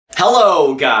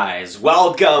Hello guys,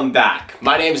 welcome back.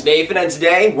 My name's Nathan and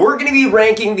today we're going to be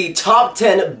ranking the top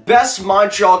 10 best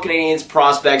Montreal Canadiens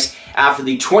prospects after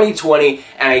the 2020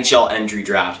 NHL entry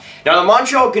draft. Now the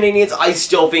Montreal Canadiens I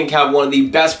still think have one of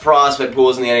the best prospect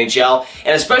pools in the NHL,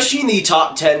 and especially in the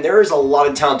top 10 there is a lot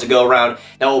of talent to go around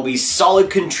that will be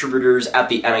solid contributors at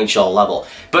the NHL level.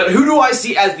 But who do I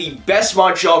see as the best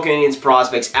Montreal Canadiens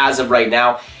prospects as of right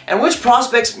now, and which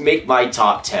prospects make my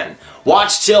top 10?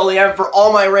 Watch till the end for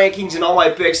all my rankings and all my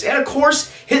picks, and of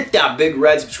course, hit that big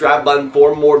red subscribe button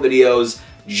for more videos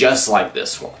just like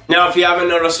this one. Now, if you haven't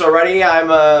noticed already, I'm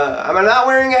not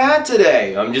wearing a hat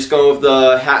today. I'm just going with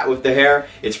the hat with the hair.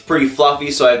 It's pretty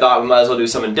fluffy, so I thought we might as well do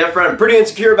something different. I'm pretty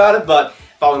insecure about it, but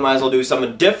thought we might as well do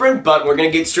something different. But we're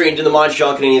going to get straight into the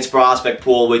Montreal Canadiens prospect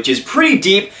pool, which is pretty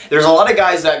deep. There's a lot of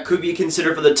guys that could be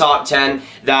considered for the top 10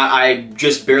 that I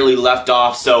just barely left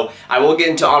off, so I will get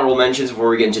into honorable mentions before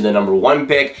we get into the number 1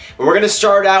 pick. And we're going to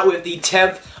start out with the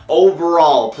 10th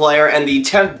overall player and the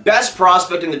 10th best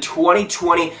prospect in the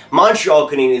 2020 Montreal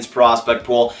Canadiens prospect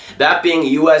pool, that being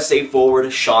USA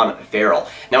forward Sean Farrell.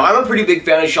 Now, I'm a pretty big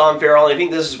fan of Sean Farrell, and I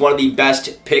think this is one of the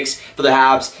best picks for the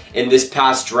Habs in this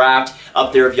past draft,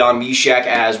 up there with Mysak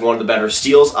as one of the better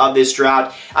steals of this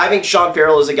draft. I think Sean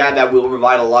Farrell is a guy that will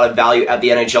provide a lot of value at the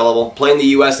NHL level. Playing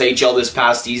the USHL this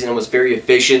past season was very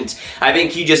efficient. I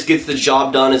think he just gets the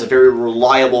job done as a very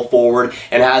reliable forward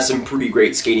and has some pretty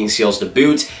great skating skills to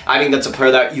boot. I think that's a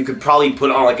player that you could probably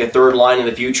put on like a third line in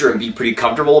the future and be pretty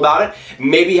comfortable about it.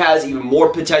 Maybe has even more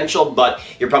potential, but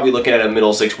you're probably looking at a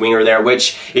middle six winger there,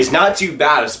 which is not too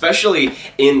bad, especially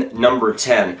in number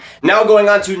 10. Now going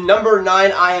on to number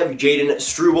 9, I have Jayden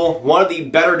Struble, one of the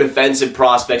better defensive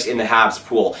prospects in the Habs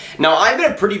pool. Now, I've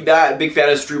been a pretty big fan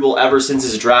of Struble ever since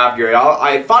his draft year.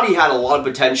 I thought he had a lot of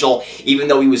potential, even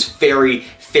though he was very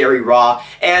raw.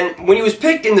 And when he was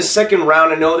picked in the second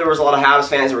round, I know there was a lot of Habs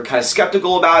fans that were kind of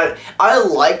skeptical about it. I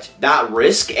liked that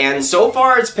risk, and so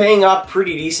far it's paying off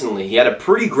pretty decently. He had a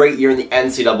pretty great year in the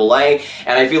NCAA,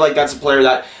 and I feel like that's a player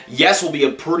that, yes, will be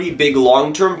a pretty big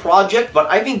long-term project, but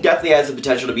I think definitely has the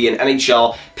potential to be an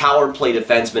NHL power play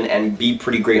defenseman and be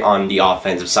pretty great on the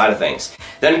offensive side of things.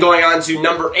 Then going on to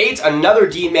number 8, another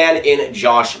D-man in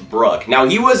Josh Brook. Now,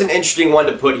 he was an interesting one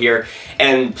to put here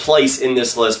and place in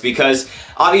this list because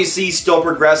obviously he's still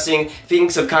progressing.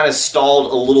 Things have kind of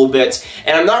stalled a little bit,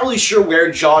 and I'm not really sure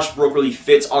where Josh Brook really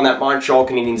fits on that Montreal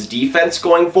Canadiens defense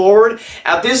going forward.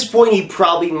 At this point, he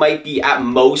probably might be at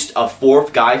most a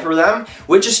 4th guy for them,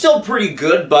 which is still pretty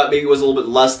good, but maybe was a little bit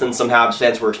less than some Habs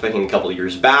fans were expecting a couple of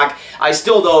years back. I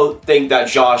still, though, think that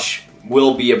Josh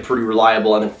will be a pretty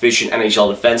reliable and efficient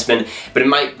NHL defenseman, but it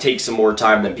might take some more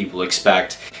time than people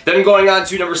expect. Then going on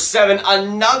to number 7,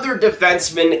 another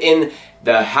defenseman in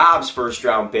the Habs first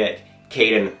round pick,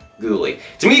 Cayden. Guhle.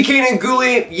 To me, Cayden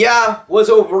Guhle, yeah, was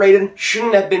overrated,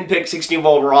 shouldn't have been picked 16th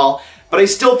overall, but I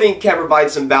still think can provide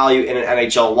some value in an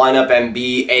NHL lineup and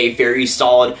be a very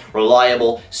solid,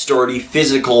 reliable, sturdy,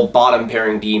 physical bottom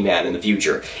pairing D-man in the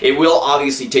future. It will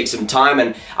obviously take some time,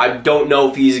 and I don't know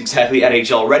if he's exactly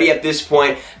NHL ready at this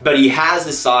point, but he has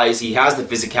the size, he has the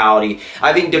physicality.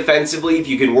 I think defensively, if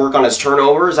you can work on his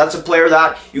turnovers, that's a player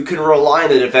that you can rely on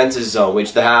the defensive zone,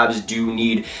 which the Habs do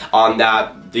need on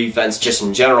that defense just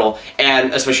in general,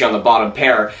 and especially on the bottom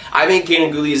pair. I think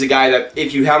Cayden Guhle is a guy that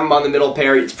if you have him on the middle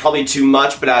pair, it's probably too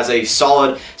much, but as a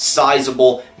solid,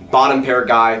 sizable bottom pair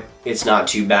guy, it's not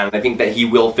too bad. And I think that he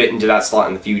will fit into that slot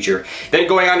in the future. Then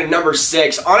going on to number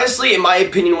 6, honestly, in my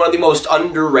opinion, one of the most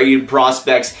underrated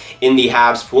prospects in the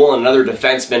Habs pool, and another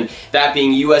defenseman, that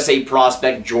being USA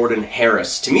prospect Jordan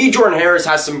Harris. To me, Jordan Harris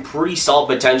has some pretty solid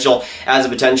potential as a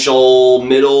potential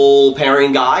middle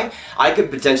pairing guy. I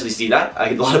could potentially see that. I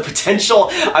had a lot of potential.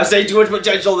 I'm saying too much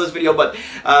potential in this video, but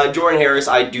Jordan Harris,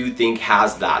 I do think,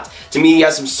 has that. To me, he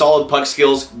has some solid puck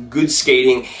skills, good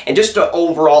skating, and just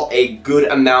overall a good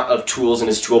amount of tools in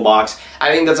his toolbox.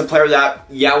 I think that's a player that,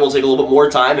 yeah, will take a little bit more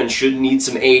time and should need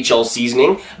some AHL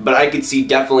seasoning, but I could see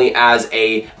definitely as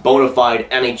a bona fide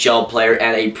NHL player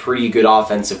and a pretty good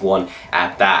offensive one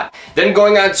at that. Then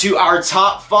going on to our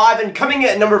top 5, and coming in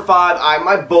at number 5,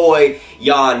 my boy,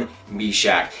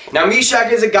 Mysak. Now,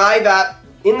 Mysak is a guy that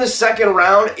in the second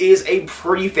round is a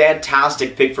pretty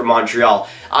fantastic pick for Montreal.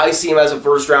 I see him as a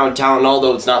first round talent,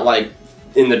 although it's not like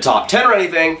in the top 10 or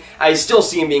anything, I still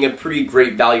see him being a pretty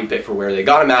great value pick for where they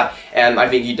got him at, and I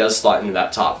think he does slot into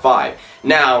that top 5.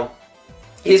 Now,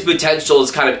 his potential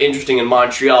is kind of interesting in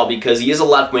Montreal because he is a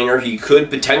left winger. He could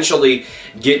potentially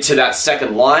get to that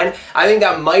second line. I think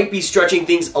that might be stretching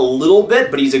things a little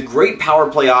bit, but he's a great power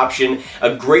play option,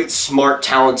 a great, smart,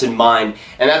 talented mind,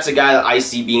 and that's a guy that I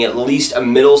see being at least a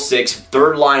middle six,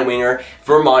 third line winger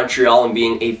for Montreal and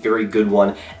being a very good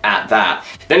one at that.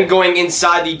 Then going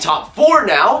inside the top 4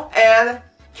 now, and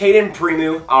Cayden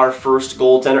Primeau, our first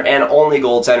goaltender and only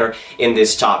goaltender in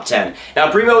this top 10.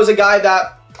 Now, Primeau is a guy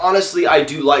that honestly I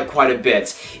do like quite a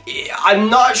bit.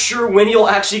 I'm not sure when he'll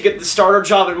actually get the starter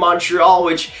job in Montreal,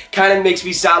 which kind of makes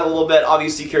me sad a little bit.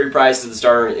 Obviously, Carey Price, the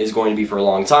starter, is going to be for a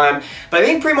long time. But I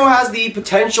think Primeau has the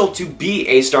potential to be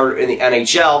a starter in the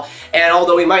NHL. And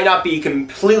although he might not be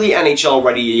completely NHL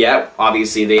ready yet,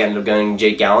 obviously they ended up getting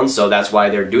Jake Allen, so that's why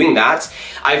they're doing that.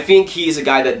 I think he's a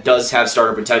guy that does have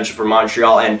starter potential for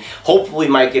Montreal and hopefully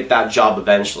might get that job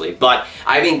eventually. But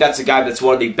I think that's a guy that's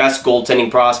one of the best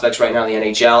goaltending prospects right now in the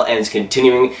NHL and is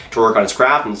continuing to work on his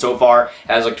craft, and so far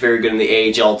has looked very good in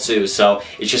the AHL too. So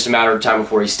it's just a matter of time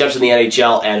before he steps in the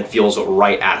NHL and feels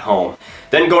right at home.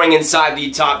 Then going inside the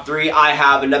top 3, I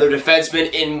have another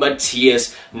defenseman in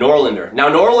Mattias Norlinder. Now,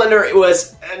 Norlinder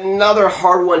was another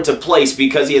hard one to place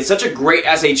because he had such a great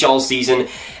SHL season,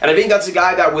 and I think that's a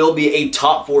guy that will be a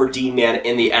top 4 D-man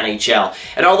in the NHL.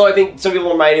 And although I think some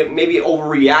people might maybe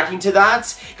overreacting to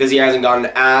that because he hasn't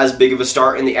gotten as big of a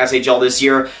start in the SHL this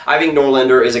year, I think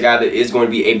Norlinder is a guy that is going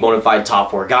to be a bona fide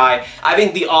top 4 guy. I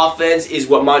think the offense is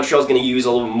what Montreal is going to use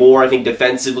a little more. I think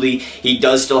defensively, he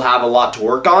does still have a lot to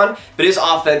work on, but his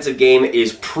offensive game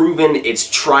is proven, it's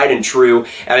tried and true,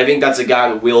 and I think that's a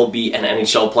guy that will be an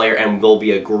NHL player and will be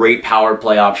a great power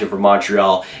play option for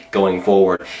Montreal going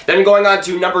forward. Then going on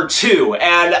to number 2,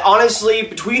 and honestly,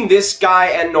 between this guy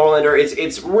and Norlinder,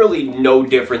 it's really no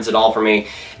difference at all for me,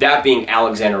 that being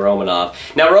Alexander Romanov.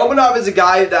 Now, Romanov is a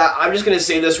guy that, I'm just going to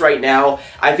say this right now,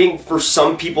 I think for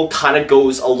some people kind of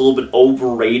goes a little bit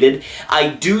overrated. I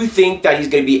do think that he's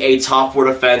going to be a top 4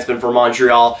 defenseman for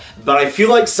Montreal, but I feel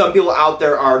like some people out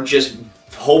there are just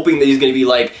hoping that he's going to be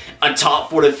like a top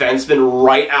 4 defenseman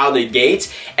right out of the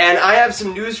gate. And I have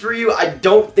some news for you. I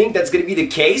don't think that's going to be the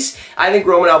case. I think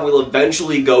Romanov will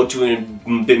eventually go to a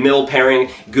middle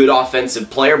pairing, good offensive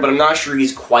player, but I'm not sure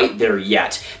he's quite there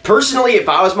yet. Personally, if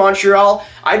I was Montreal,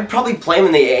 I'd probably play him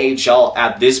in the AHL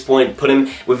at this point, put him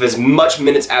with as much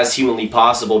minutes as humanly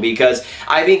possible, because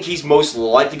I think he's most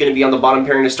likely going to be on the bottom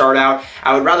pairing to start out.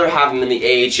 I would rather have him in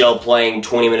the AHL playing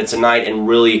 20 minutes a night and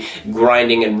really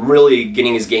grinding and really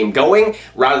getting his game going,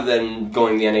 rather than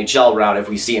going the NHL route if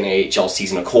we see an AHL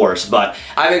season, of course. But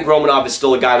I think Romanov is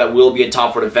still a guy that will be a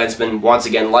top 4 defenseman. Once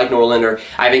again, like Norlinder,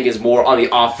 I think is more on the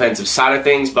offensive side of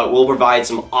things, but will provide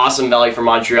some awesome value for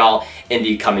Montreal in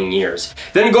the coming years.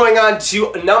 Then going on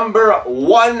to number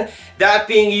 1, that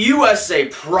being USA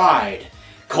Pride,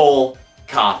 Cole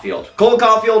Caufield. Cole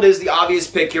Caufield is the obvious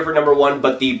pick here for number 1,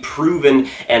 but the proven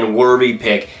and worthy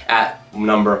pick at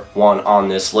number 1 on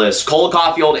this list. Cole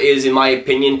Caufield is, in my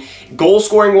opinion,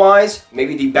 goal-scoring wise,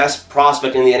 maybe the best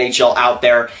prospect in the NHL out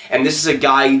there, and this is a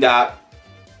guy that,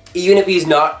 even if he's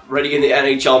not ready in the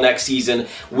NHL next season,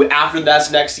 after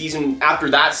that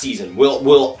season,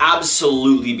 will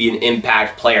absolutely be an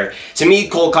impact player. To me,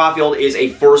 Cole Caufield is a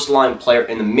first-line player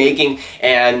in the making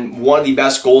and one of the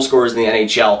best goal scorers in the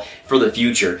NHL for the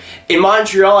future. In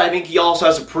Montreal, I think he also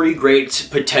has a pretty great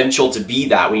potential to be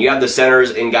that. When you have the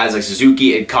centers and guys like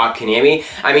Suzuki and Kotkaniemi,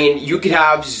 I mean, you could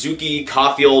have Suzuki,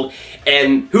 Caufield,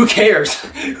 and who cares?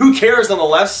 Who cares on the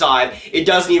left side? It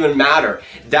doesn't even matter.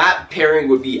 That pairing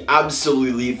would be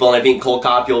absolutely lethal, and I think Cole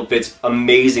Caufield fits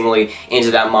amazingly into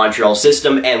that Montreal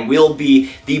system and will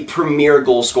be the premier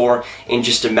goal scorer in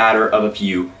just a matter of a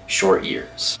few short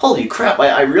years. Holy crap,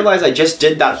 I realized I just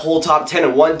did that whole top 10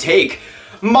 in one take.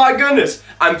 My goodness,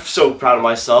 I'm so proud of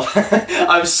myself.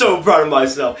 I'm so proud of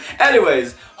myself.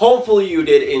 Anyways, hopefully you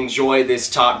did enjoy this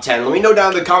top 10. Let me know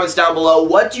down in the comments down below,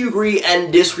 what do you agree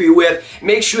and disagree with?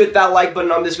 Make sure you hit that like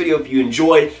button on this video if you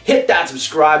enjoyed. Hit that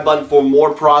subscribe button for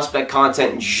more prospect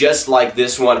content just like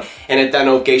this one. And hit that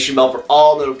notification bell for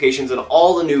all notifications and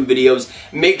all the new videos.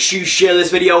 Make sure you share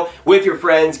this video with your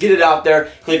friends. Get it out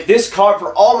there. Click this card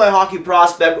for all my hockey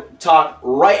prospect talk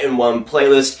right in one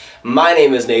playlist. My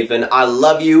name is Nathan. I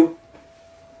love you.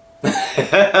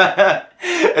 and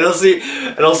I'll see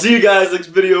you guys next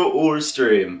video or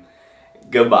stream.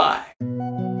 Goodbye.